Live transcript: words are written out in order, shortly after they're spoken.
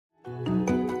Hi,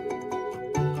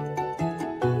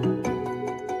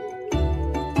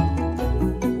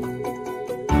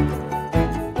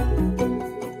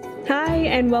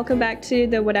 and welcome back to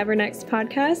the Whatever Next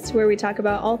podcast, where we talk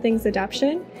about all things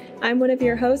adoption. I'm one of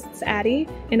your hosts, Addie,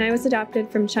 and I was adopted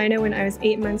from China when I was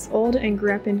 8 months old and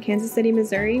grew up in Kansas City,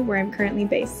 Missouri, where I'm currently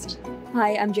based.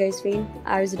 Hi, I'm Josephine.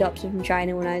 I was adopted from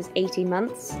China when I was 18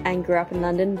 months and grew up in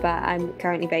London, but I'm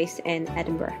currently based in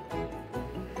Edinburgh.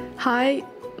 Hi,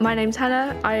 my name's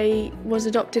Hannah. I was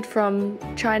adopted from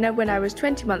China when I was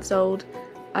 20 months old.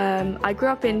 I grew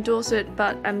up in Dorset,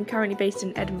 but I'm currently based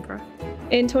in Edinburgh.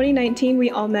 In 2019, we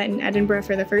all met in Edinburgh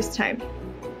for the first time.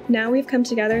 Now we've come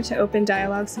together to open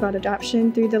dialogues about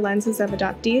adoption through the lenses of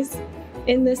adoptees.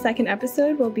 In this second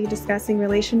episode, we'll be discussing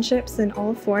relationships in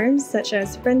all forms, such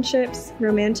as friendships,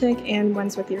 romantic, and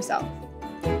ones with yourself.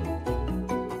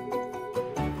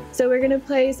 So we're going to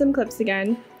play some clips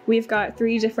again. We've got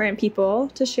 3 different people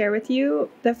to share with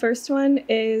you. The first one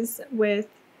is with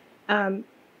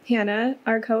Hannah,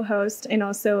 our co-host, and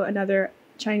also another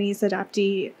Chinese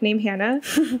adoptee named Hannah,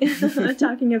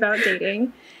 talking about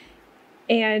dating.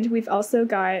 And we've also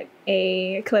got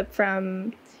a clip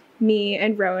from me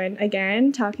and Rowan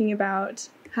again, talking about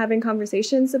having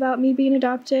conversations about me being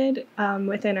adopted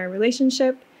within our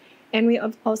relationship. And we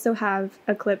also have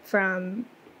a clip from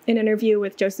an interview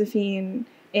with Josephine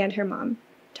and her mom,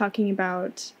 talking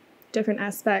about different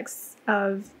aspects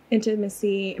of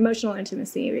intimacy, emotional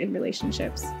intimacy in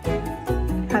relationships,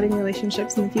 having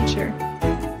relationships in the future.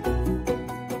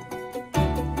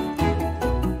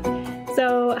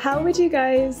 So how would you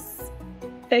guys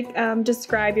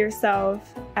describe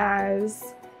yourself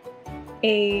as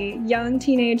a young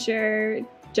teenager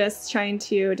just trying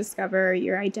to discover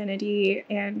your identity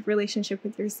and relationship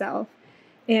with yourself?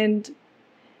 And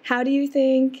how do you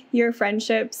think your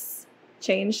friendships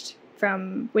changed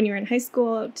from when you were in high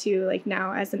school to like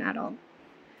now as an adult?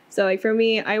 So like for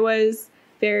me, I was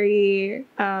very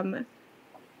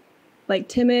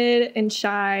timid and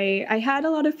shy. I had a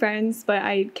lot of friends, but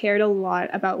I cared a lot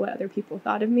about what other people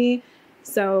thought of me.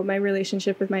 So my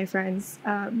relationship with my friends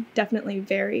definitely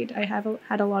varied. I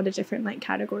had a lot of different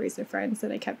categories of friends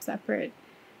that I kept separate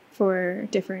for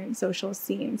different social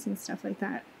scenes and stuff like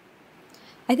that.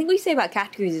 I think what you say about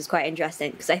categories is quite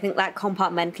interesting, because I think that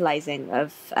compartmentalizing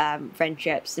of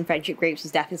friendships and friendship groups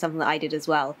was definitely something that I did as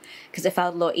well, because it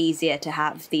felt a lot easier to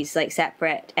have these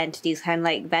separate entities, kind of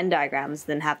like Venn diagrams,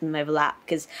 than have them overlap.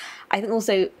 Because I think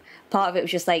also part of it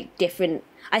was just different.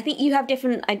 I think you have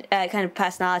different kind of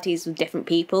personalities with different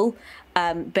people,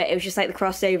 but it was just the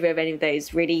crossover of any of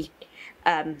those really,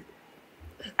 I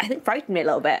think, frightened me a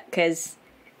little bit, because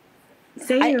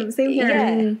same here.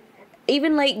 Yeah.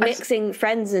 Even mixing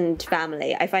friends and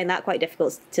family, I find that quite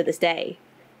difficult to this day.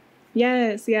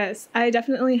 Yes. I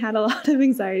definitely had a lot of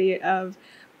anxiety of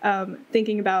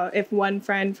thinking about if one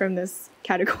friend from this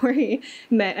category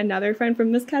met another friend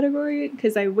from this category,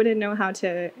 because I wouldn't know how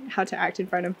to act in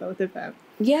front of both of them.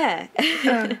 Yeah.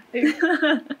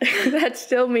 That's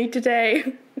still me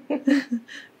today.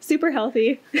 Super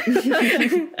healthy.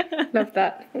 Love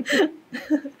that.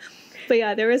 But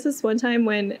yeah, there was this one time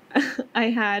when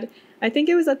I think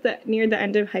it was near the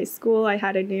end of high school, I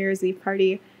had a New Year's Eve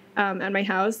party at my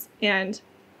house. And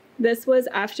this was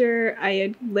after I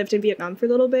had lived in Vietnam for a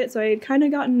little bit. So I had kind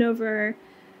of gotten over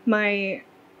my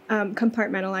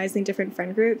compartmentalizing different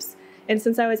friend groups. And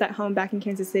since I was at home back in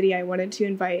Kansas City, I wanted to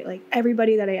invite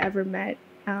everybody that I ever met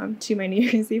to my New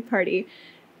Year's Eve party,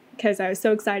 because I was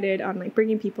so excited on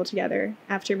bringing people together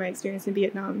after my experience in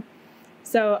Vietnam.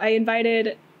 So I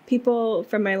invited people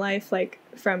from my life,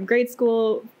 from grade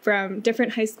school, from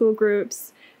different high school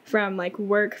groups, from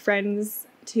work friends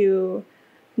to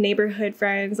neighborhood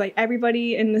friends,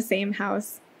 everybody in the same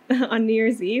house on New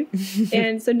Year's Eve.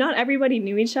 And so not everybody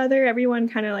knew each other. Everyone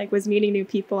kind of was meeting new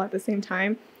people at the same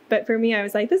time. But for me, I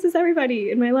was this is everybody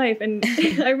in my life. And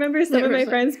I remember some of my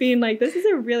friends being this is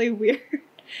a really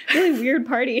weird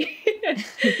party,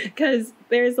 because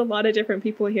there's a lot of different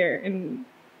people here. And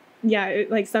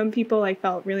yeah, some people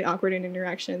felt really awkward in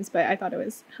interactions, but I thought it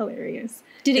was hilarious.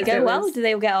 Did it go well? Did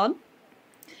they all get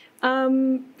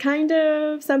on? Kind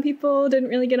of. Some people didn't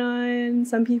really get on.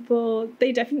 Some people,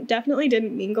 they definitely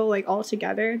didn't mingle all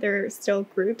together. There are still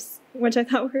groups, which I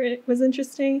thought was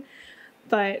interesting.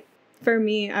 But for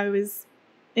me, I was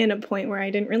in a point where I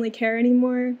didn't really care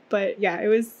anymore. But yeah, it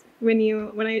was when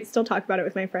I still talk about it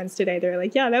with my friends today, they're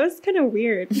like, yeah, that was kind of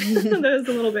weird. That was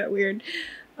a little bit weird.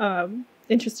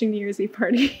 Interesting New Year's Eve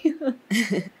party.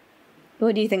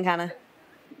 What do you think, Hannah?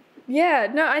 Yeah,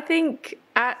 no, I think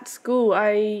at school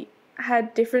I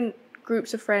had different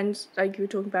groups of friends, you were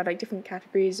talking about, different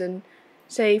categories, and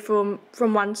say from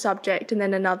one subject and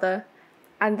then another,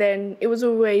 and then it was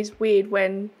always weird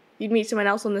when you'd meet someone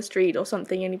else on the street or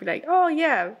something and you'd be like, oh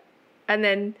yeah, and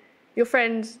then your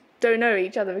friends don't know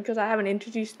each other because I haven't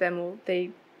introduced them, or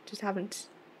they just haven't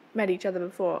met each other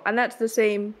before. And that's the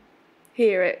same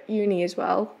here at uni as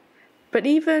well. But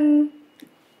even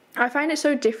I find it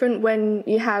so different when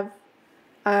you have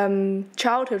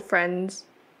childhood friends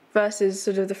versus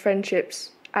sort of the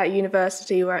friendships at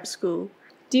university or at school.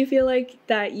 Do you feel like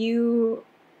that you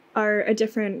are a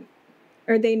different,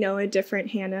 or they know a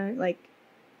different Hannah, like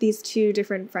these two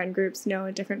different friend groups know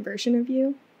a different version of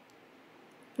you?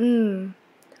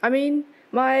 I mean,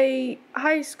 my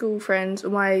high school friends, or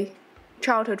my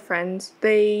childhood friends,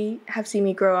 they have seen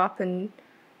me grow up and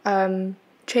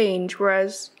change,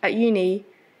 whereas at uni,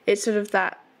 it's sort of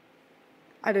that,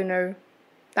 I don't know,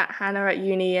 that Hannah at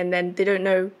uni, and then they don't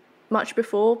know much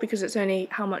before because it's only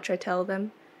how much I tell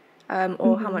them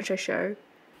or how much I show.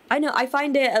 I know, I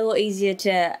find it a lot easier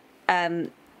to kind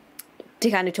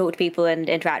of talk to people and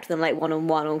interact with them like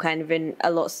one-on-one, or kind of in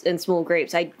small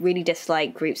groups. I really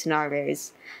dislike group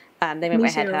scenarios. They make my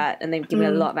head hurt and they give me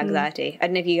a lot of anxiety. I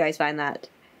don't know if you guys find that.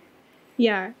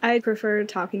 Yeah, I prefer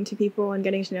talking to people and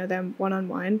getting to know them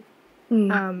one-on-one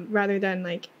rather than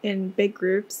like in big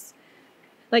groups.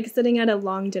 Like sitting at a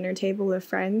long dinner table with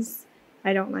friends,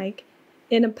 I don't like.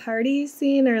 In a party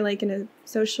scene or like in a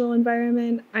social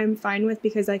environment, I'm fine with,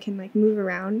 because I can like move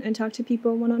around and talk to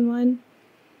people one-on-one.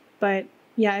 But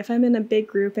yeah, if I'm in a big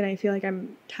group and I feel like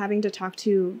I'm having to talk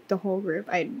to the whole group,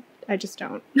 I just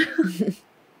don't.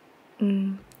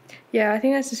 Yeah, I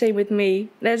think that's the same with me.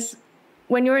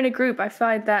 When you're in a group, I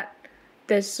find that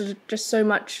there's sort of just so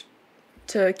much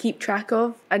to keep track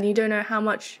of, and you don't know how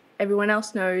much everyone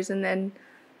else knows, and then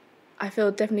I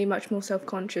feel definitely much more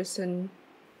self-conscious, and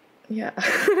yeah.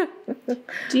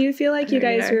 Do you feel like you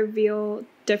guys reveal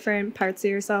different parts of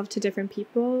yourself to different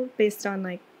people based on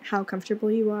like how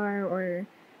comfortable you are or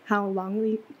how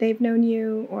long they've known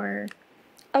you, or?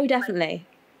 Oh, definitely.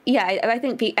 Yeah, I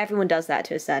think everyone does that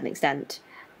to a certain extent.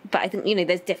 But I think, you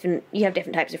have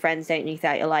different types of friends, don't you,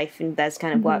 throughout your life, and there's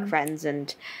kind of work friends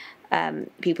and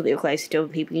people that you're close to,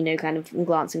 people you know kind of in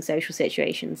glancing social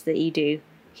situations that you do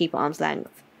keep at arm's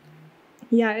length.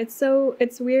 Yeah,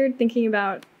 it's weird thinking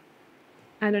about,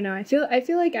 I don't know, I feel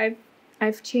like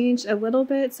I've changed a little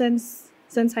bit since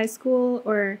high school,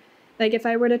 or like if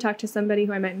I were to talk to somebody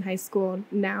who I met in high school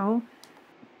now,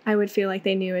 I would feel like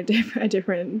they knew a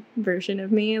different version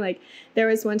of me. Like there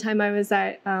was one time I was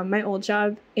at my old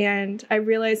job, and I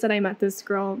realized that I met this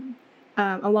girl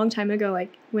a long time ago,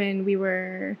 like when we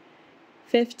were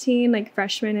 15, like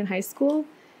freshmen in high school,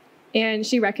 and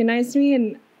she recognized me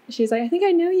and she's like, I think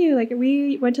I know you. Like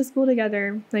we went to school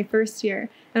together, like first year.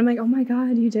 And I'm like, oh my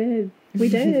God, you did. We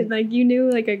did. Like you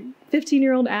knew like a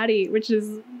 15-year-old Addie, which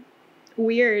is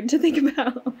weird to think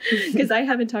about because I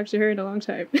haven't talked to her in a long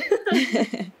time.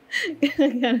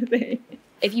 Kind of thing.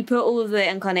 If you put all of the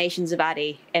inclinations of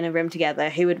Addie in a room together,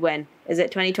 who would win? Is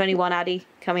it 2021 Addie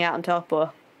coming out on top,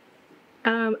 or?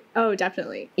 Oh,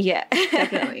 definitely. Yeah.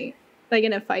 Definitely. Like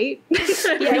in a fight? Yeah,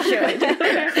 sure. Fight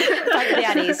with the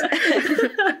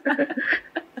Addies.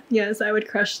 Yes, I would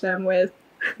crush them with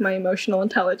my emotional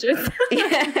intelligence.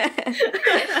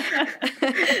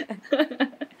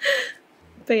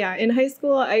 But yeah, in high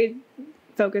school, I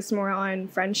focused more on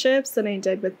friendships than I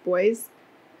did with boys.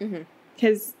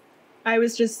 Because I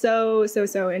was just so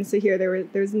insecure.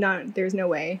 There's no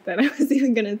way that I was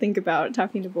even going to think about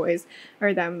talking to boys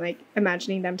or them, like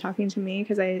imagining them talking to me,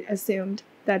 because I assumed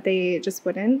that they just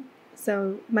wouldn't.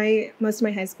 So most of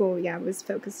my high school, was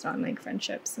focused on like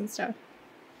friendships and stuff,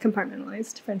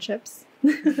 compartmentalized friendships.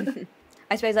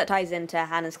 I suppose that ties into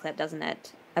Hannah's clip, doesn't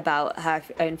it? About her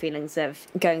own feelings of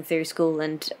going through school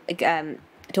and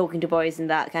talking to boys and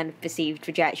that kind of perceived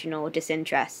rejection or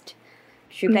disinterest.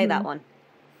 Should we play that one?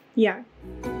 Yeah.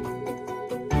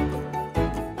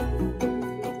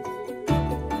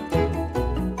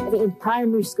 I think in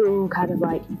primary school, kind of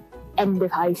like end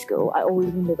of high school, I always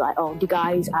wondered like, oh, do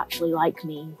guys actually like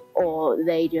me? Or are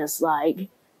they just like,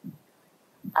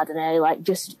 I don't know, like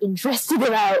just interested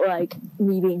about like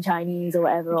me being Chinese or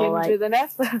whatever, or like the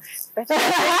nest. yeah, well,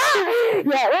 it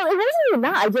wasn't even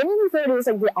that. I genuinely thought it was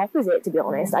like the opposite, to be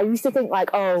honest. I used to think like,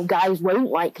 oh, guys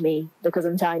won't like me because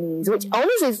I'm Chinese, which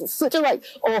honestly is such a like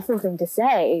awful thing to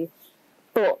say.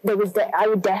 But I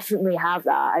would definitely have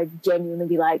that. I'd genuinely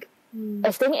be like,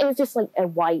 I think it was just like a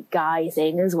white guy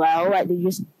thing as well. Like they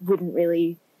just wouldn't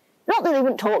really. Not that they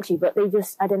wouldn't talk to you, but they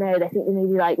just, I don't know, they think they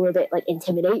maybe like were a bit like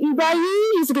intimidated by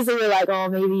you, just because they were like, oh,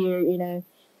 maybe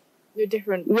you're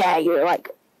different. Yeah, you're like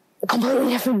a completely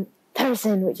different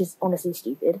person, which is honestly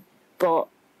stupid. But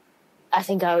I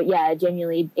think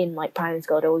genuinely in like primary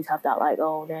school I'd always have that like,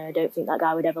 oh no, I don't think that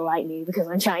guy would ever like me because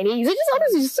I'm Chinese, which is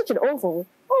honestly just such an awful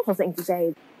thing to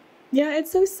say. Yeah,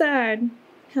 it's so sad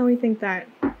how we think that,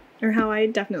 or how I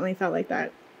definitely felt like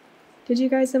that. Did you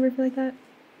guys ever feel like that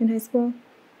in high school?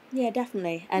 Yeah,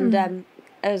 definitely. And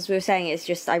as we were saying, it's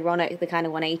just ironic the kind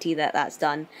of 180 that's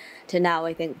done to now.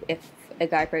 I think if a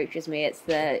guy approaches me, it's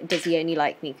does he only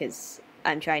like me because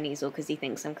I'm Chinese or because he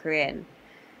thinks I'm Korean?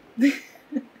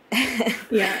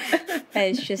 Yeah.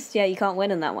 It's just, you can't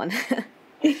win in that one.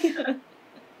 Yeah.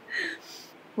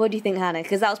 What do you think, Hannah?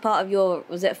 Because that was part of your,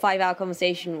 was it a 5-hour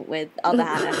conversation with other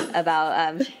Hannah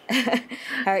about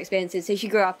her experiences? So she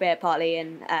grew up here partly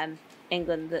in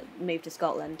England, that moved to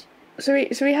Scotland. So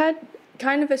we had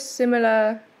kind of a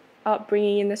similar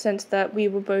upbringing in the sense that we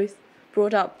were both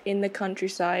brought up in the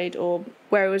countryside or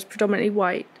where it was predominantly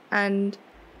white. And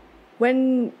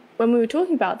when we were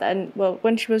talking about that, and well,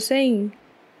 when she was saying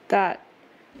that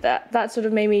sort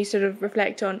of made me sort of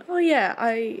reflect on, oh yeah,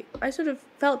 I sort of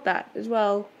felt that as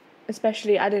well,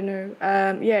 especially, I don't know,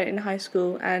 in high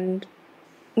school, and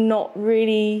not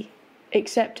really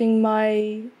accepting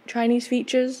my Chinese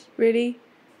features, really.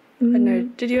 I don't know,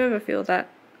 did you ever feel that?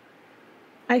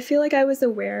 I feel like I was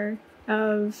aware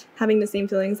of having the same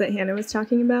feelings that Hannah was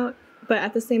talking about, but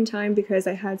at the same time, because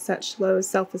I had such low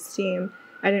self-esteem,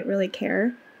 I didn't really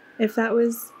care if that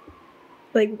was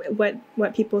like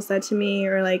what people said to me,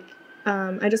 or like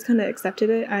I just kind of accepted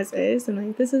it as is, and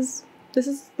like this is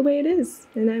the way it is,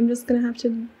 and I'm just gonna have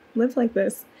to live like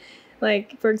this.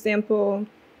 Like, for example,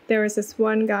 there was this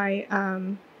one guy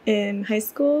in high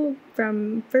school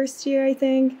from first year, I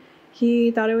think.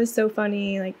 He thought it was so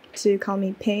funny, like, to call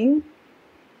me Ping,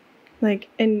 like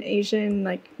an Asian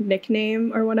like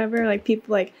nickname or whatever. Like, people,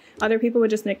 like other people would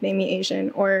just nickname me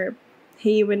Asian, or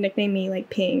he would nickname me like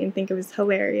Ping and think it was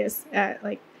hilarious at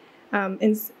like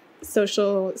in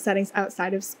social settings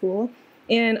outside of school,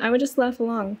 and I would just laugh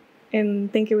along and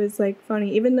think it was like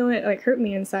funny, even though it like hurt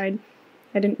me inside.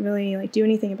 I didn't really like do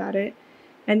anything about it.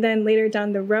 And then later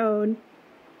down the road,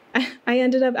 I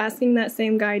ended up asking that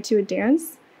same guy to a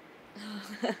dance.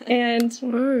 And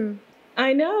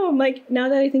I know, like, now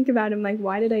that I think about it, I'm like,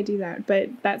 why did I do that? But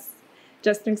that's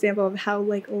just an example of how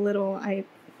like little I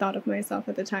thought of myself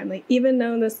at the time. Like, even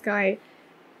though this guy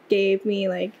gave me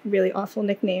like really awful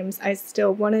nicknames, I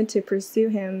still wanted to pursue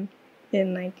him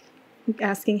in like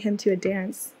asking him to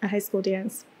a high school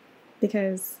dance,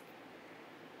 because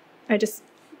I just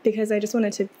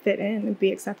wanted to fit in and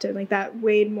be accepted. Like, that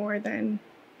weighed more than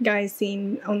guys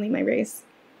seeing only my race.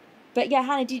 But yeah,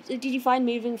 Hannah, did you find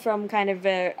moving from kind of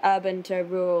a urban to a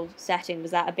rural setting,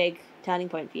 was that a big turning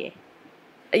point for you?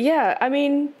 Yeah, I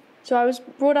mean, so I was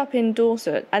brought up in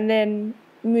Dorset and then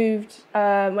moved,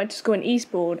 went to school in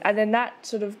Eastbourne, and then that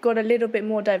sort of got a little bit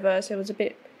more diverse. It was a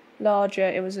bit larger,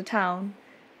 it was a town.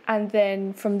 And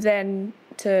then from then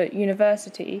to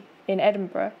university in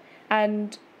Edinburgh.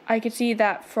 And I could see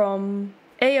that from,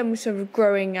 I'm sort of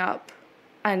growing up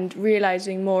and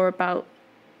realising more about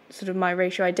sort of my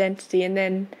racial identity, and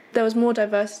then there was more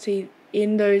diversity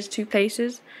in those two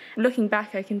places. Looking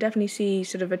back, I can definitely see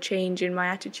sort of a change in my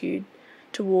attitude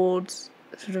towards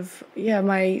sort of,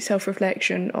 my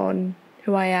self-reflection on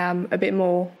who I am a bit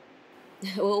more.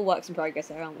 We're all works in progress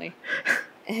there, aren't we?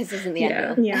 This isn't the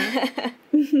end. Yeah.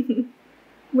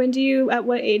 At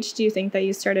what age do you think that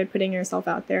you started putting yourself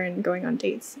out there and going on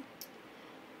dates?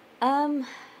 I'm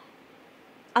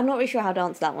not really sure how to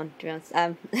answer that one, to be honest.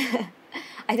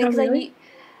 I think really?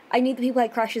 I knew the people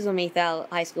had crushes on me throughout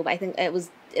high school, but I think that was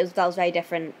a very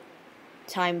different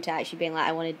time to actually being like,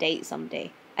 I want to date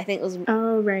somebody. I think it was.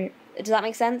 Oh, right. Does that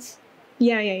make sense?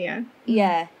 Yeah.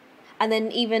 Yeah, and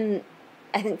then even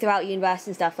I think throughout university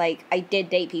and stuff, like, I did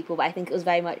date people, but I think it was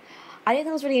very much. I don't think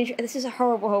I was really this is a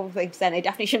horrible thing to say, and I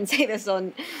definitely shouldn't say this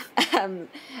on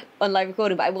live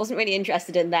recording, but I wasn't really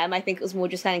interested in them. I think it was more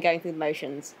just kind of going through the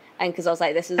motions, and because I was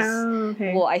like, this is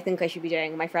what I think I should be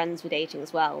doing. My friends were dating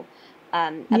as well. But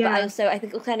I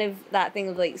think it was kind of that thing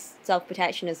of like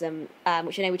self-protectionism,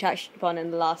 which I know we touched upon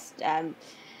in the last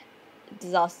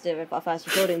disaster of our first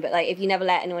recording, but like, if you never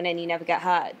let anyone in, you never get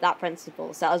hurt, that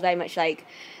principle. So I was very much like,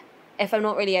 if I'm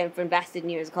not really invested in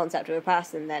you as a concept or a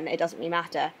person, then it doesn't really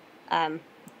matter. And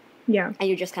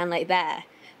you're just kind of like there,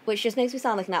 which just makes me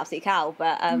sound like an absolute cow,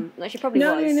 but she probably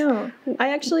was. No.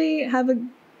 I actually have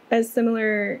a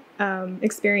similar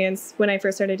experience when I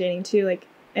first started dating too. Like,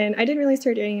 and I didn't really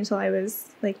start dating until I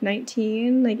was like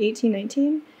 19, like 18,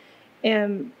 19.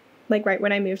 And like right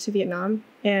when I moved to Vietnam,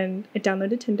 and I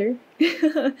downloaded Tinder.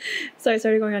 So I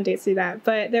started going on dates through that.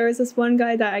 But there was this one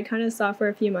guy that I kind of saw for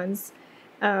a few months.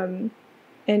 And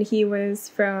he was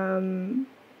from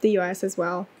the US as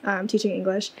well, teaching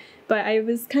English. But I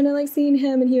was kind of like seeing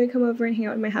him, and he would come over and hang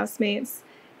out with my housemates.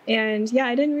 And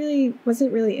yeah,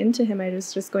 wasn't really into him. I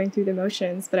was just going through the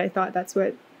motions, but I thought that's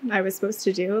what I was supposed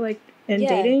to do, like in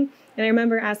dating. And I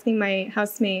remember asking my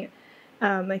housemate,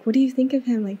 like, what do you think of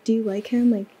him? Like, do you like him?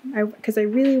 Like, because I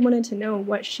really wanted to know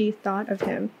what she thought of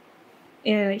him.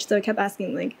 And so I kept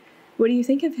asking, like, what do you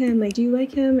think of him? Like, do you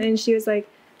like him? And she was like,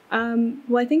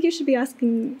 well, I think you should be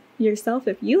asking yourself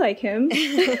if you like him.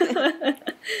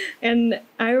 And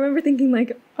I remember thinking,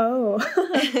 like, oh,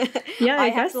 yeah, I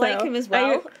guess have to like him as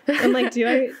well. I'm like, do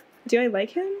I like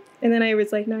him? And then I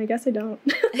was like, no, I guess I don't.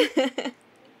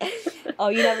 Oh,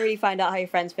 you never really find out how your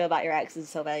friends feel about your exes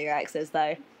until they're your exes,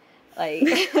 though. Like,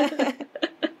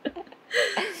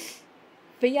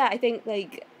 but yeah, I think,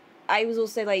 like, I was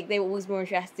also, like, they were always more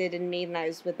interested in me than I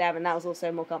was with them, and that was also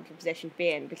a more comfortable position to be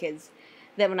in, because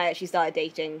then when I actually started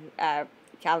dating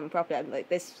Calvin properly, I'm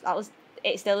like,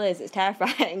 it still is, it's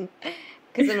terrifying,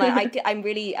 because I'm like,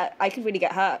 I could really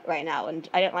get hurt right now, and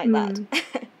I don't like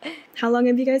that. How long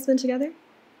have you guys been together?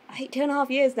 2.5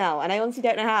 years now, and I honestly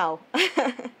don't know how.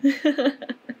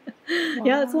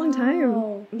 Yeah, that's a long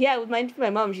time. Yeah, with my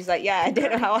mom, she's like, yeah, I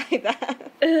don't know how either.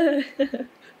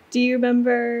 Do you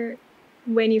remember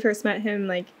when you first met him,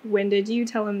 like, when did you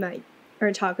tell him that,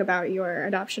 or talk about your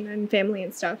adoption and family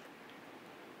and stuff?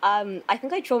 I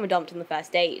think I trauma dumped on the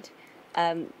first date.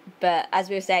 But as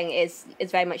we were saying,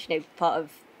 it's very much, you know, part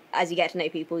of, as you get to know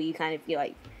people, you kind of, you're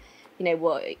like, you know,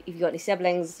 what, if you've got any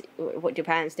siblings, what do your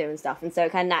parents do and stuff. And so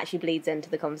it kind of naturally bleeds into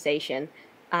the conversation.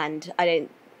 And I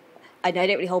don't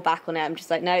really hold back on it. I'm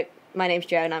just like, no, my name's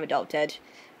Jo and I'm adopted.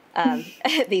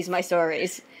 These are my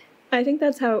stories. I think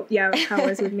that's how it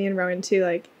was with me and Rowan too.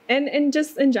 Like, and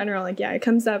just in general, like, yeah, it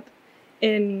comes up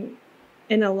in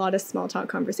a lot of small talk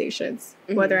conversations,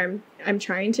 whether I'm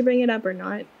trying to bring it up or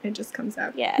not, it just comes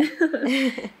up. Yeah.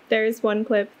 There's one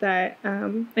clip that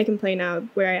I can play now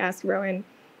where I asked Rowan,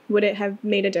 would it have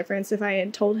made a difference if I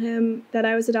had told him that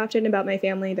I was adopted and about my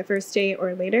family the first date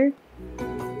or later?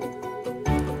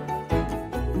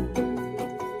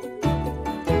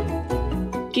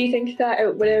 Do you think that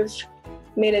it would have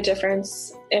made a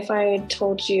difference if I had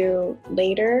told you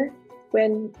later,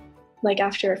 when, like,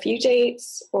 after a few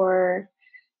dates? Or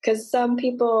because some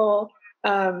people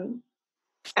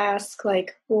ask,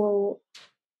 like, well,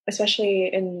 especially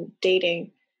in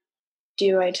dating,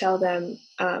 do I tell them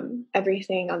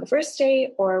everything on the first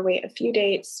date, or wait a few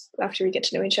dates after we get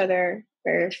to know each other,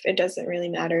 or if it doesn't really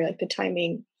matter, like the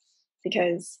timing?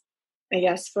 Because I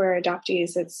guess for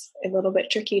adoptees, it's a little bit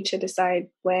tricky to decide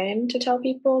when to tell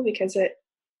people, because it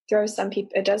does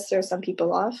throw some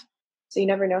people off. So you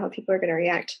never know how people are going to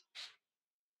react.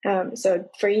 So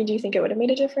for you, do you think it would have made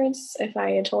a difference if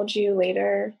I had told you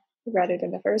later rather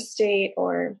than the first date,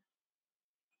 or?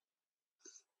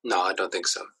 No, I don't think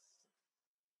so.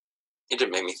 It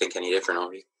didn't make me think any different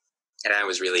on me. And I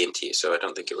was really into you, so I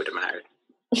don't think it would have mattered.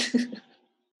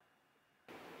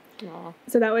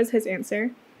 So that was his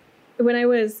answer. When I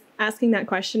was asking that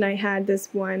question, I had this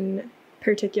one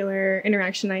particular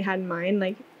interaction I had in mind,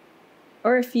 like,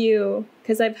 or a few,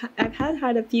 because I've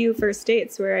had a few first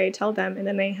dates where I tell them and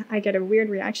then I get a weird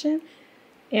reaction.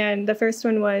 And the first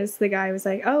one was, the guy was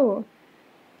like, oh,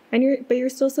 and you're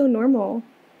still so normal.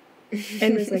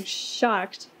 And was like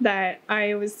shocked that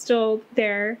I was still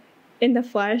there in the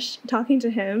flesh talking to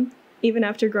him, even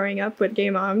after growing up with gay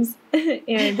moms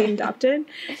and being adopted.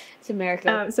 It's a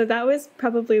miracle. So that was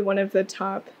probably one of the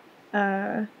top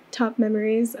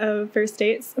memories of first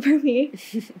dates for me.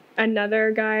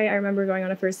 Another guy I remember going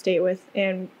on a first date with,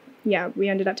 and yeah, we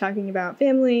ended up talking about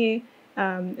family,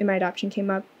 and my adoption came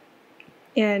up,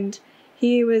 and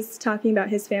he was talking about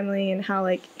his family and how,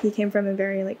 like, he came from a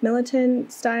very, like,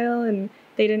 militant style, and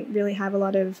they didn't really have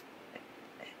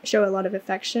show a lot of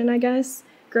affection, I guess,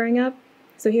 growing up.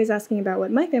 So he was asking about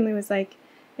what my family was like,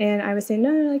 and I was saying,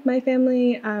 no, like, my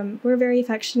family, we're very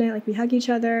affectionate, like, we hug each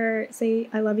other, say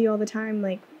I love you all the time,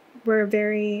 like, we're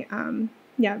very,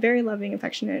 very loving,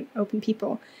 affectionate, open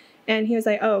people. And he was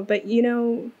like, oh, but you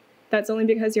know, that's only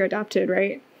because you're adopted,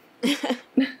 right?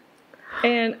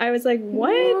 And I was like,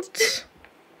 what?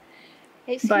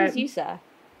 Excuse you, sir.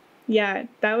 Yeah,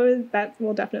 that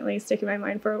will definitely stick in my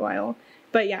mind for a while.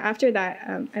 But yeah, after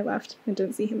that, I left and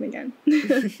didn't see him again.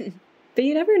 But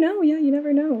you never know. Yeah, you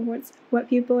never know what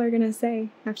people are gonna say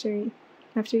after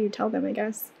you tell them, I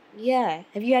guess. Yeah.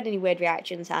 Have you had any weird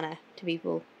reactions, Hannah, to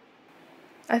people?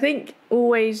 I think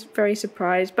always very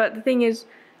surprised. But the thing is,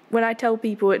 when I tell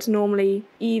people, it's normally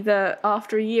either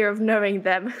after a year of knowing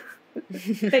them.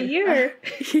 A year?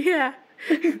 Yeah.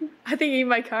 I think even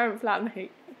my current flatmate.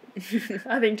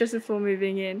 I think just before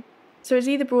moving in. So it's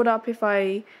either brought up if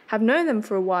I have known them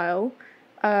for a while,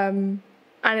 and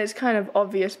it's kind of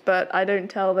obvious, but I don't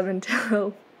tell them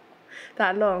until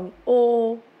that long,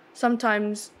 or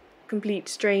sometimes complete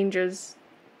strangers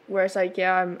where it's like,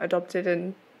 yeah, I'm adopted,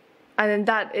 and then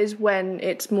that is when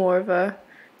it's more of a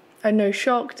no,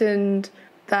 shocked and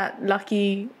that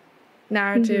lucky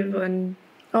narrative, and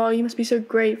oh, you must be so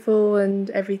grateful and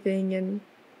everything. And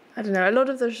I don't know, a lot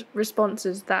of the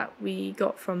responses that we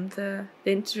got from the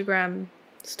Instagram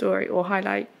story or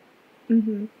highlight.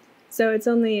 So it's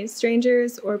only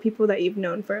strangers or people that you've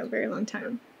known for a very long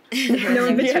time. No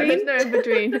in between. Yeah, there's no in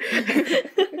between.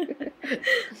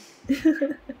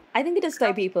 I think it does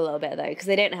throw people a little bit though, because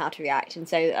they don't know how to react, and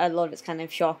so a lot of it's kind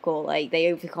of shock, or like they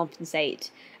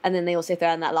overcompensate, and then they also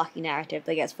throw in that lucky narrative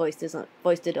that gets foisted on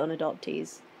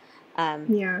adoptees.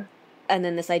 Yeah. And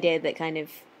then this idea that kind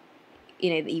of,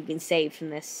 that you've been saved from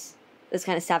this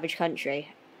kind of savage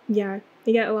country. Yeah,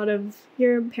 you get a lot of,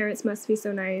 your parents must be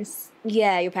so nice.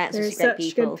 Yeah, your parents are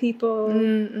such good people.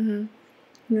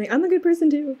 You're like, I'm a good person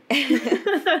too.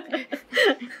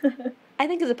 I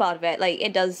think as a part of it, like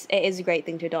it is a great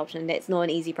thing to adopt, and it's not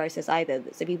an easy process either.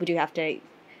 So people do have to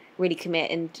really commit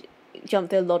and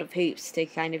jump through a lot of hoops to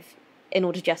kind of, in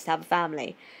order just to have a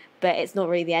family. But it's not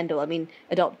really the end all. I mean,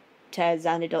 adopters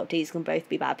and adoptees can both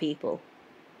be bad people.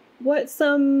 What's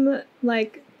some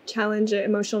like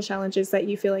emotional challenges that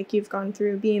you feel like you've gone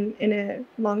through being in a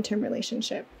long-term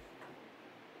relationship?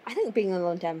 I think being in a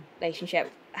long-term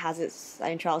relationship has its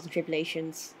own trials and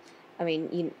tribulations. I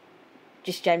mean,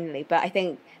 just generally, but I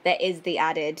think there is the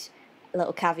added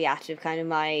little caveat of kind of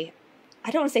my,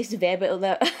 I don't want to say severe, but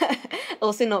although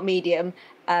also not medium,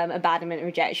 abandonment and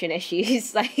rejection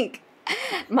issues. Like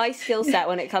my skill set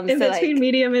when it comes in to between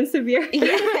medium and severe.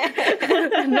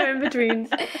 Yeah. No in between.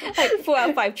 Like 4 out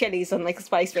of 5 chilies on like a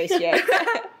spice ratio.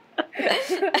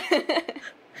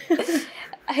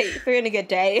 Hey, 3 on a good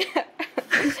day,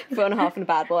 4.5 on a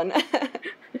bad one.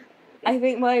 I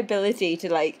think my ability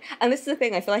to like, and this is the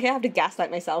thing, I feel like I have to gaslight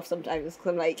myself sometimes,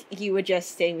 because I'm like, you were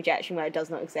just seeing rejection where it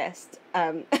does not exist.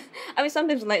 I mean,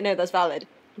 sometimes I'm like, no, that's valid.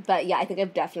 But yeah, I think I'm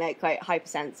definitely like, quite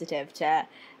hypersensitive to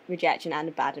rejection and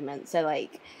abandonment. So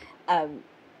like,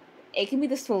 it can be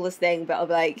the smallest thing, but I'll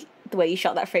be like, the way you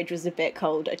shut that fridge was a bit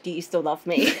cold. Do you still love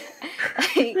me?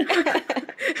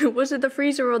 Was it the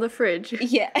freezer or the fridge?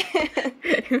 Yeah.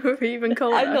 Even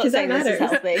colder. I'm not saying this is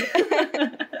healthy.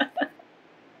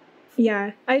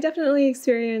 Yeah, I definitely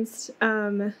experienced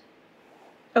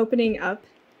opening up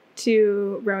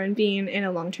to Rowan being in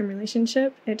a long-term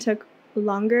relationship. It took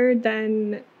longer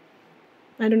than,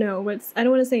 I don't want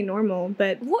to say normal,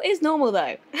 but... What is normal,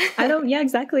 though? Yeah,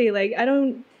 exactly. Like,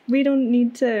 we don't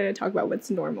need to talk about what's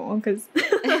normal, because...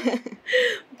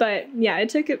 But, yeah, it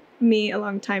took me a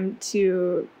long time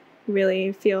to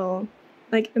really feel,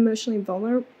 like, emotionally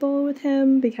vulnerable with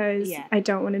him, because I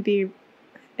don't want to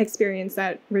experience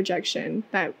that rejection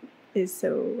that is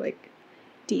so, like,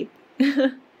 deep.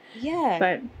 Yeah.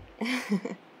 But...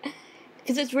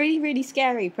 Because it's really, really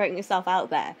scary putting yourself out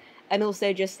there. And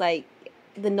also just, like,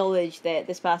 the knowledge that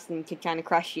this person could kind of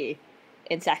crush you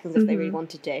in seconds if they really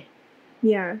wanted to.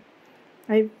 Yeah.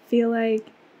 I feel like,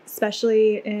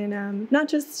 especially in not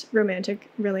just romantic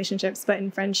relationships, but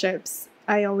in friendships,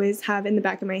 I always have in the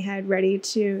back of my head ready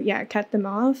to, cut them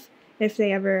off if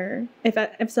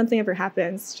something ever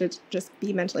happens, to just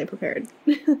be mentally prepared.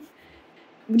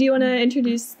 Do you want to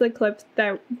introduce the clip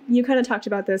that you kind of talked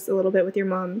about this a little bit with your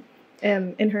mom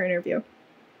in her interview?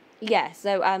 Yeah,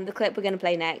 so the clip we're going to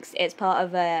play next, it's part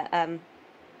of a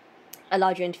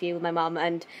larger interview with my mum,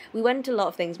 and we went into a lot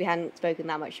of things we hadn't spoken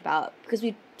that much about, because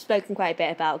we'd spoken quite a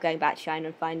bit about going back to China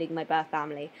and finding my birth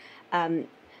family, and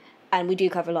we do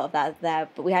cover a lot of that there,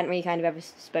 but we hadn't really kind of ever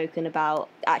spoken about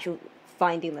actual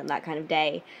finding them that kind of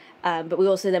day. But we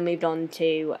also then moved on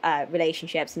to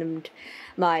relationships and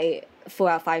my 4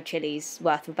 out of 5 chilies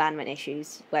worth of abandonment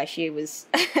issues, where she was...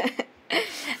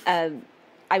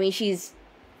 I mean, she's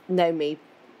known me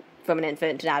from an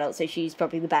infant to an adult, so she's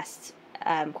probably the best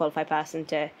qualified person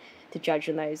to judge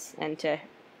on those and to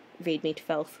read me to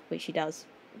filth, which she does.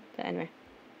 But anyway.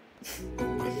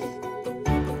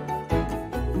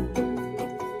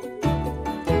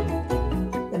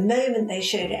 The moment they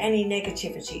showed any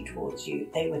negativity towards you,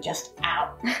 they were just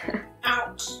out.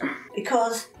 Out.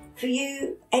 Because for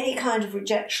you, any kind of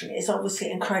rejection is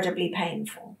obviously incredibly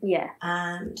painful. Yeah.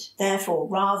 And therefore,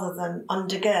 rather than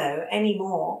undergo any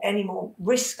more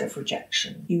risk of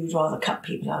rejection, you would rather cut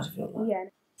people out of your life. Yeah.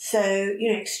 So,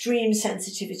 extreme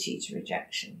sensitivity to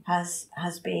rejection has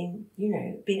been,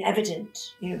 been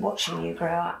evident, watching you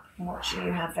grow up and watching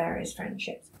you have various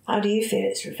friendships. How do you feel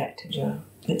it's affected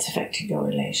your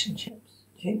relationships?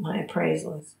 I think my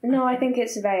appraisal is. No, I think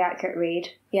it's a very accurate read.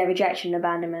 Yeah, rejection and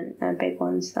abandonment are big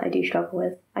ones that I do struggle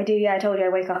with. I do, yeah, I told you I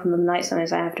wake up in the night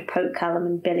sometimes. I have to poke Callum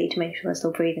and Billy to make sure they're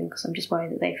still breathing because I'm just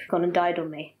worried that they've gone and died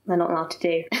on me. They're not allowed to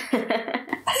do.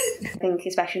 I think,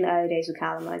 especially in the early days with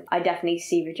Callum, I definitely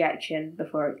see rejection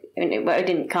before it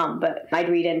didn't come, but I'd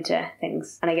read into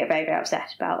things and I get very, very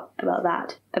upset about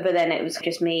that. But then it was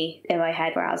just me in my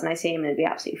head, whereas and I see him and it'd be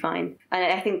absolutely fine. And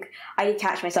I think I did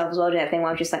catch myself as well doing that thing where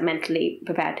I was just like mentally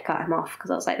prepared to cut him off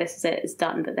because I was like, this is it, it's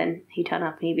done. But then he'd turn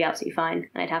up and he'd be absolutely fine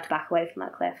and I'd have to back away from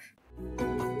that cliff.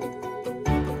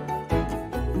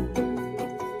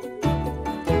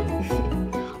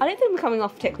 I don't think we're coming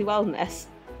off particularly well in this.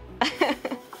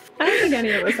 I don't think any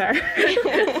of us are.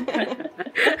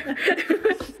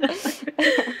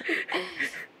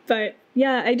 But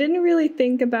yeah, I didn't really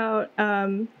think about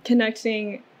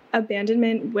connecting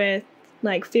abandonment with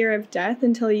like fear of death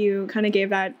until you kind of gave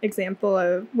that example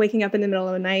of waking up in the middle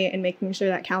of the night and making sure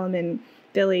that Callum and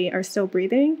Billy are still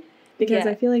breathing, because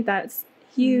I feel like that's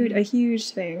huge, a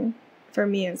huge thing for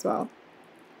me as well.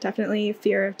 Definitely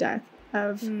fear of death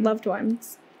of loved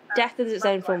ones. Death is its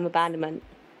own form of abandonment.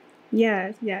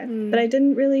 Yeah. But I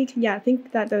didn't really,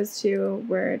 think that those two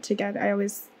were together. I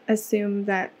always assumed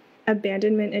that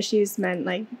abandonment issues meant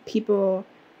like people,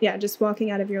 just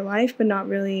walking out of your life, but not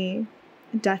really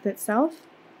death itself.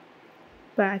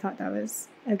 But I thought that was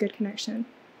a good connection.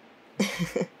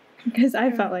 Because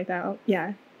I felt like that,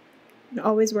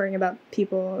 always worrying about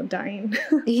people dying.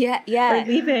 Yeah. Or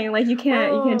leaving, like you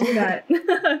can't do that.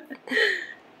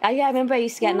 I remember I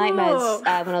used to get nightmares when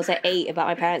I was like 8 about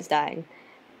my parents dying.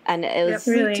 And it was...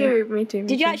 Really? Me too.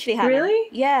 Did you actually have Really?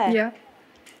 Yeah. Yeah.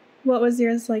 What was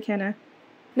yours like, Hannah?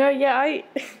 No,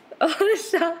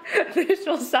 this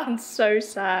will sound so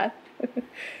sad.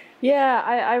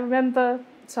 I remember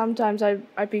sometimes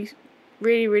I'd be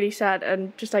really, really sad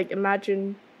and just like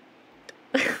imagine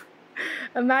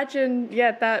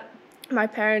that my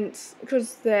parents,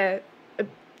 because they're a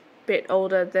bit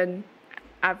older than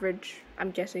average, I'm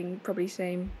guessing probably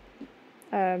same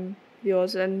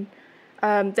yours, and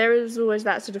there is always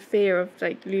that sort of fear of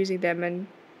like losing them, and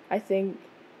I think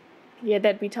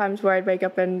there'd be times where I'd wake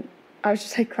up and I was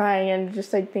just like crying and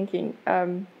just like thinking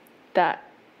that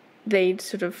they'd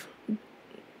sort of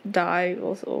die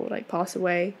or like pass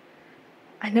away.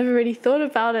 I never really thought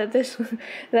about it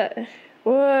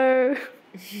whoa.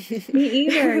 Me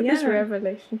either. This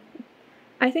revelation.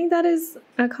 I think that is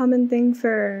a common thing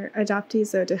for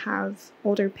adoptees, though, to have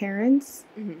older parents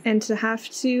and to have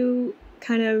to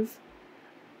kind of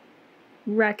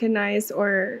recognize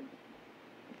or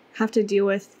have to deal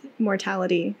with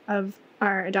mortality of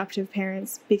our adoptive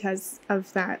parents because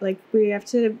of that. Like, we have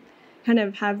to kind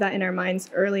of have that in our minds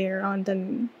earlier on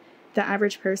than the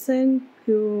average person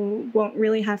who won't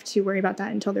really have to worry about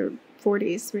that until their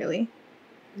 40s, really.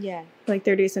 Yeah. Like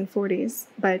 30s and 40s.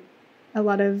 But a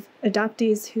lot of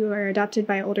adoptees who are adopted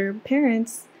by older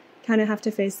parents kind of have to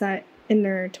face that in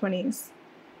their 20s,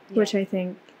 which I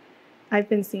think I've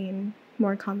been seeing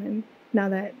more common now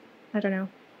that, I don't know,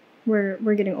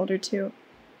 we're getting older too.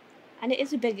 And it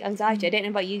is a big anxiety. I don't know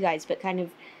about you guys, but kind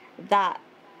of that,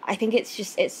 I think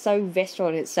it's so visceral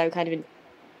and it's so kind of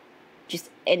just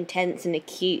intense and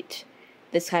acute.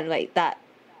 This kind of like that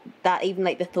even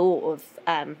like the thought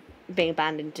of being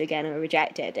abandoned again or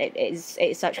rejected, it's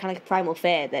such kind of like a primal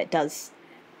fear that it does,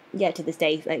 to this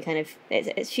day, like kind of,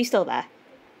 she's still there.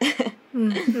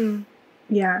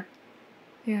 Yeah.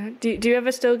 Do you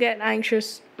ever still get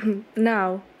anxious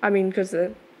now? I mean, because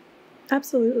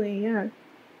Absolutely, yeah.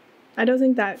 I don't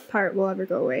think that part will ever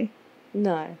go away.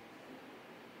 No.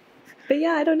 But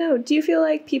I don't know. Do you feel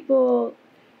like people,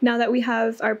 now that we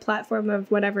have our platform of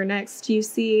whatever next, do you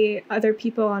see other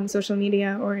people on social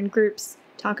media or in groups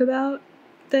talk about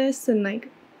this and like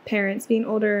parents being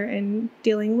older and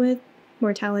dealing with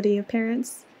mortality of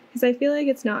parents? Because I feel like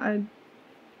it's not I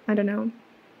don't know,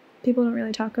 people don't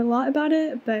really talk a lot about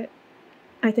it, but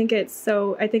I think it's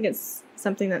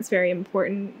something that's very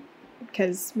important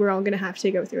because we're all going to have to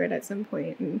go through it at some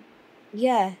point. And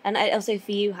also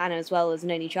for you, Hannah, as well as an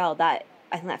only child, that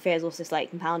I think that fear is also slightly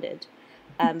compounded.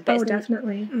 But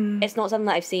definitely. It's not something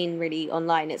that I've seen really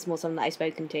online. It's more something that I've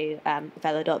spoken to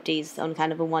fellow adoptees on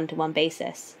kind of a one-to-one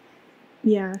basis.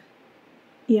 Yeah,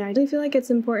 I do feel like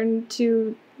it's important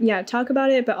to talk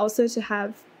about it, but also to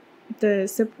have the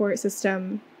support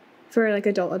system for like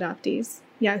adult adoptees,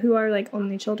 who are like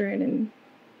only children and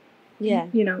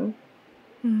you know.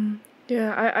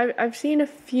 I've seen a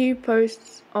few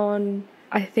posts on,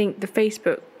 I think, the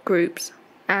Facebook groups,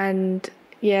 and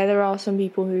there are some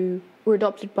people who were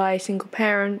adopted by single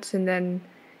parents and then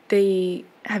they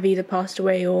have either passed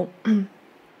away or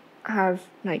have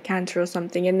like cancer or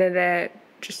something, and then they're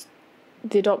just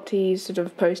the adoptees sort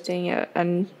of posting it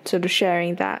and sort of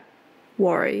sharing that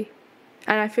worry.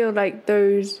 And I feel like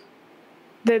those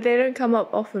they don't come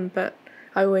up often, but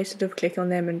I always sort of click on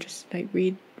them and just like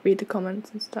read the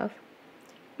comments and stuff.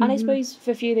 And I suppose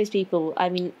for a few of those people, I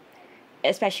mean,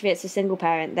 especially if it's a single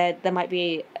parent, there might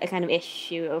be a kind of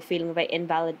issue or feeling of like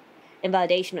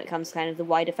invalidation when it comes to kind of the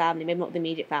wider family, maybe not the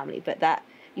immediate family, but that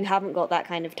you haven't got that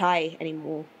kind of tie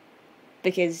anymore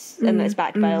because, and it's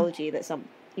back to biology, that some,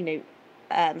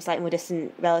 slightly more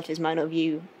distant relatives might not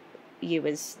view you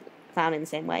as family in the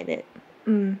same way that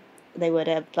they would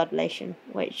a blood relation,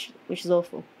 which is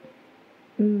awful.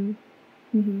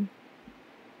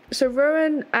 So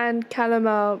Rowan and Callum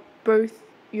are both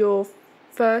your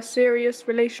first serious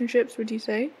relationships, would you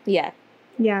say? Yeah.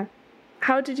 Yeah.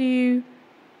 How did you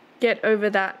get over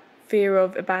that fear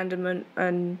of abandonment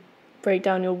and break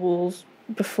down your walls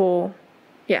before?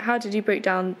 Yeah, how did you break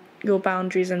down your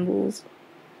boundaries and walls?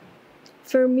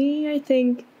 For me, I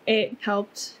think it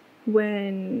helped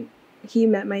when he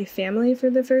met my family for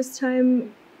the first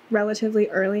time relatively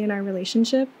early in our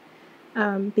relationship,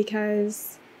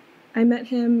 because I met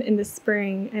him in the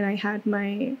spring and I had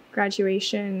my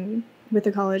graduation with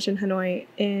the college in Hanoi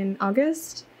in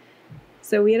August.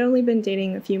 So we had only been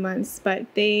dating a few months, but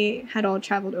they had all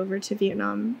traveled over to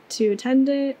Vietnam to attend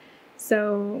it.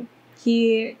 So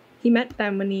he met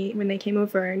them when they came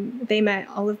over, and they met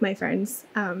all of my friends.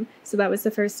 So that was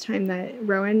the first time that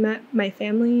Rowan met my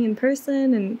family in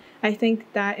person, and I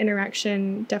think that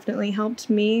interaction definitely helped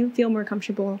me feel more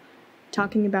comfortable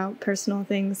talking about personal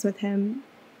things with him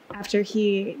after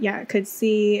he could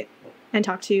see and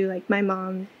talk to like my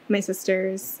mom, my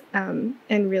sisters, and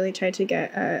really try to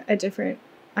get a different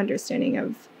understanding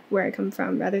of where I come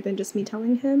from rather than just me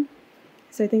telling him.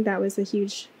 So I think that was a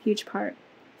huge part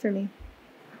for me.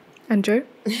 And Joe?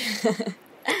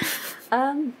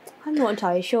 I'm not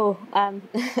entirely sure. I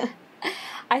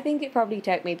think it probably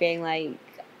took me being like,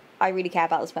 I really care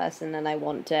about this person and I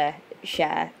want to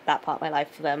share that part of my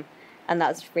life for them. And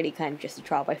that's really kind of just a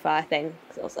trial by fire thing.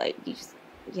 Because I was like, you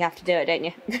have to do it, don't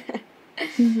you?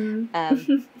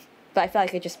 But I feel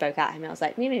like I just spoke at him and I was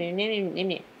like, like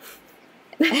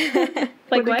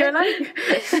what? Like?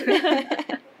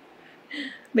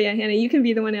 But yeah, Hannah, you can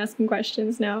be the one asking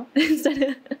questions now instead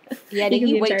of. Yeah,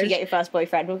 you wait to get your first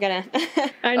boyfriend. We're gonna.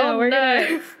 I know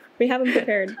we have him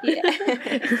prepared. Yeah.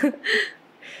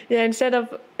 Yeah. Instead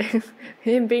of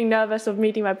him being nervous of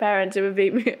meeting my parents, it would be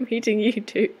meeting you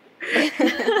two.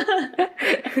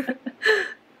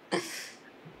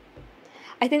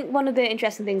 I think one of the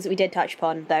interesting things that we did touch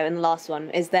upon, though, in the last one,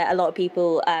 is that a lot of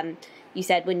people, you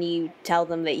said when you tell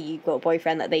them that you've got a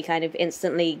boyfriend, that they kind of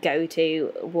instantly go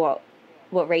to what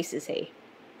race is he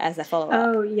as their follow-up.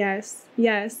 Oh, yes.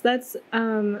 That's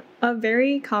a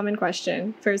very common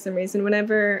question for some reason.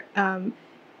 Whenever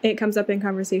it comes up in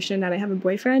conversation that I have a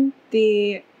boyfriend,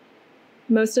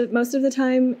 most of the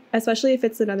time, especially if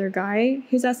it's another guy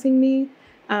who's asking me,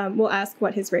 will ask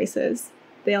what his race is.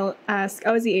 They'll ask,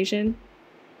 "Oh, is he Asian?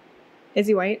 Is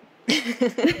he white?"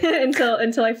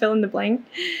 until I fill in the blank.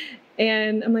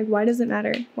 And I'm like, why does it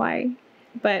matter? Why?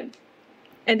 And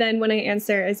then when I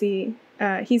answer,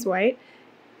 he's white,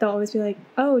 they'll always be like,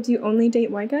 "Oh, do you only date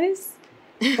white guys?"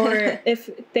 Or if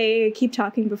they keep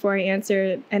talking before I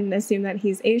answer and assume that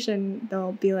he's Asian,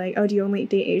 they'll be like, "Oh, do you only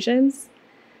date Asians?"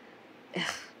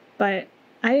 But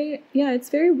it's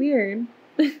very weird.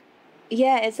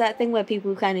 Yeah, it's that thing where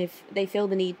people they feel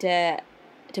the need to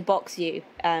box you,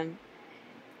 and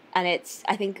it's,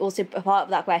 I think also a part of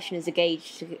that question is a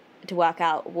gauge to work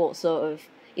out what sort of,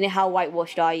 how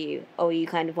whitewashed are you, or are you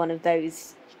kind of one of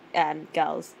those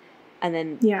girls, and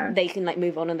then they can like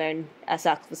move on in their own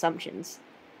circle of assumptions,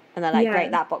 and they're like,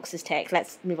 great, that box is ticked,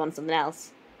 let's move on to something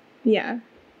else. Yeah,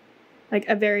 like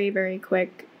a very, very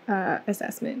quick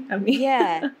assessment of me.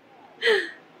 Yeah.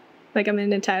 Like I'm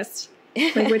in a test.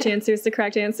 Like which answer is the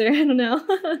correct answer? I don't know.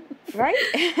 Right?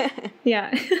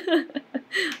 Yeah.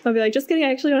 I'll be like, just kidding,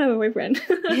 I actually don't have a boyfriend.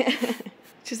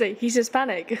 She's like, he's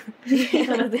Hispanic.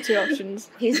 One of the two options.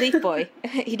 He's Leaf Boy.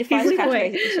 He defies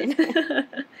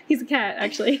categorization. He's a cat,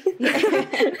 actually.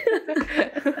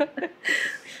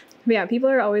 But yeah, people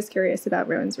are always curious about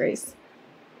Rowan's race.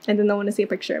 And then they'll want to see a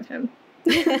picture of him.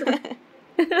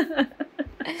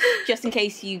 Just in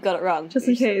case you got it wrong. Just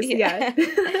in case, yeah.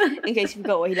 In case you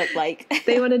forgot what he looked like.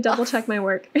 They want to double check my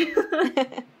work. Do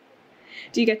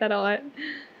you get that a lot?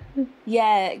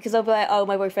 Yeah, because I'll be like, "Oh,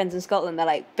 my boyfriend's in Scotland." They're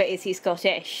like, "But is he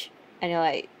Scottish?" And you're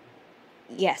like,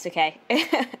 "Yes, okay."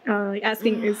 Like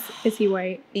asking, is he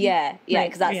white? Yeah,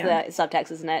 because that's the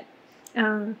subtext, isn't it?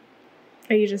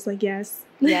 Are you just like, yes?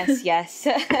 Yes. Yes,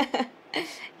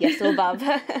 all above.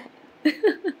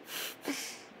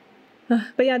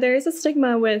 But yeah, there is a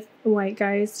stigma with white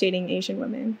guys dating Asian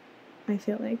women, I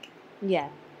feel like. Yeah.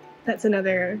 That's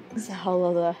another... It's a whole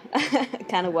other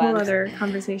kind of worms. Whole other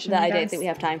conversation. That I don't think we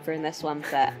have time for in this one,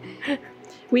 but...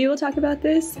 We will talk about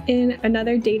this in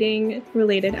another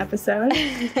dating-related episode.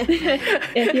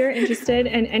 If you're interested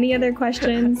in any other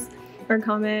questions or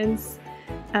comments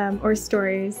or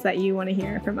stories that you want to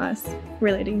hear from us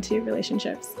relating to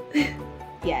relationships.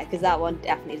 Yeah, because that one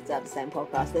definitely deserves its own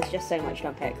podcast. There's just so much to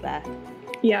unpick there.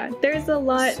 Yeah, there's a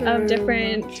lot of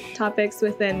different topics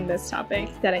within this topic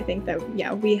that I think that,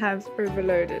 we have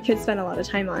overloaded. Could spend a lot of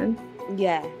time on.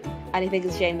 Yeah, and I think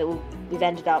it's a shame that we've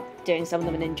ended up doing some of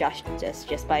them an injustice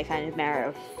just by kind of merit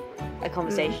of a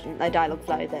conversation, a dialogue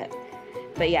flow that...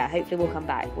 But yeah, hopefully we'll come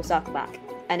back. We'll circle back.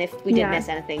 And if we did miss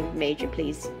anything major,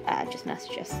 please just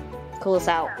message us. Call us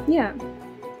out. Yeah.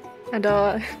 And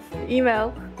our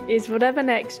email is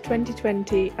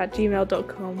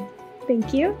whatevernext2020@gmail.com.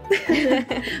 Thank you.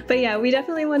 But yeah, we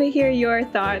definitely want to hear your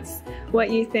thoughts, what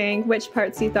you think, which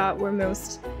parts you thought were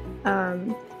most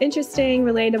interesting,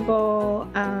 relatable,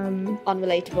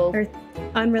 unrelatable, or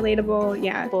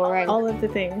unrelatable, boring, all of the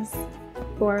things.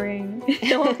 Boring,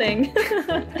 the whole thing.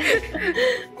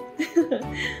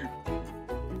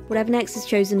 Whatever Next has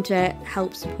chosen to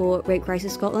help support Rape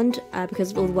Crisis Scotland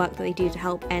because of all the work that they do to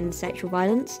help end sexual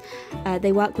violence.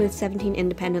 They work with 17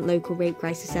 independent local rape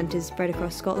crisis centres spread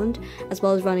across Scotland, as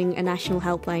well as running a national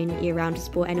helpline year-round to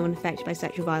support anyone affected by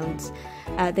sexual violence.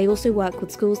 They also work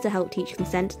with schools to help teach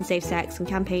consent and safe sex and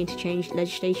campaign to change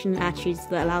legislation and attitudes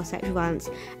that allow sexual violence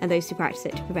and those who practice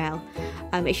it to prevail.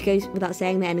 It should go without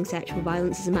saying that ending sexual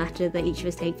violence is a matter that each of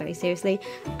us take very seriously.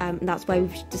 That's why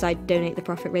we've decided to donate the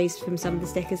profit raised from some of the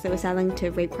stickers that we're selling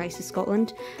to Rape Crisis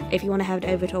Scotland. If you want to head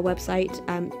over to our website,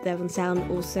 they're on sale,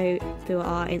 and also through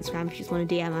our Instagram if you just want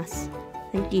to DM us.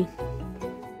 Thank you.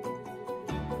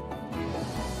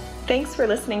 Thanks for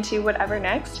listening to Whatever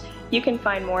Next. You can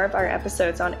find more of our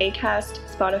episodes on Acast,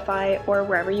 Spotify, or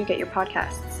wherever you get your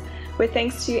podcasts. With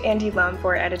thanks to Andy Lum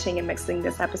for editing and mixing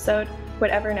this episode,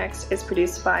 Whatever Next is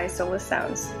produced by Solus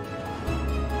Sounds.